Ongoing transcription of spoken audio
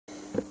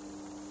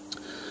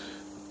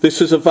This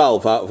is a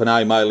valve out of an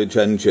high mileage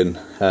engine.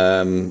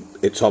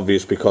 It's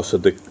obvious because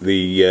of the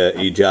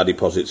EGR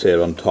deposits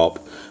here on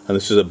top, and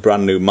this is a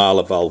brand new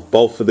Marla valve.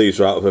 Both of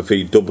these are out of a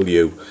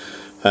VW.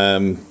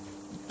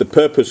 The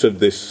purpose of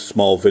this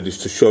small vid is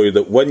to show you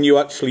that when you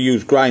actually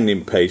use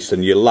grinding paste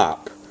and you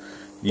lap,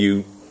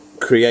 you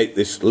create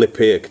this lip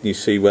here. Can you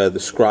see where the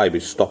scribe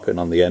is stopping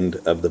on the end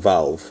of the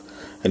valve?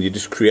 And you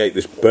just create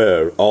this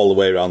burr all the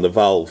way around the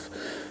valve.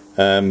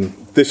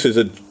 This is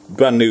a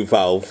brand new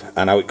valve,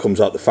 and how it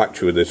comes out the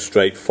factory with a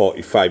straight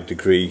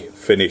 45-degree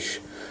finish.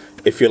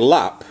 If you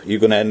lap, you're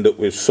going to end up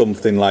with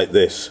something like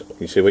this.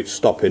 You see where it's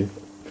stopping.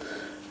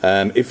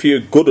 If you're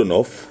good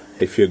enough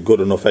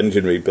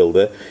engine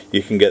rebuilder,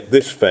 you can get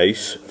this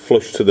face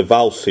flush to the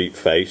valve seat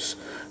face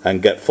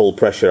and get full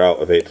pressure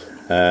out of it.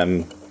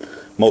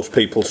 Most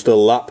people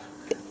still lap.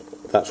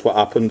 That's what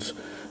happens.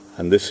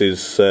 And this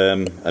is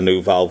a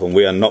new valve, and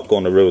we are not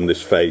going to ruin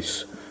this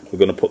face. We're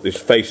going to put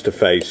this face to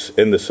face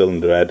in the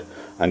cylinder head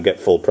and get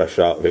full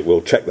pressure out of it.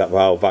 We'll check that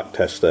valve vac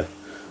tester.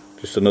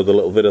 Just another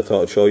little vid I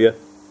thought I'd show you.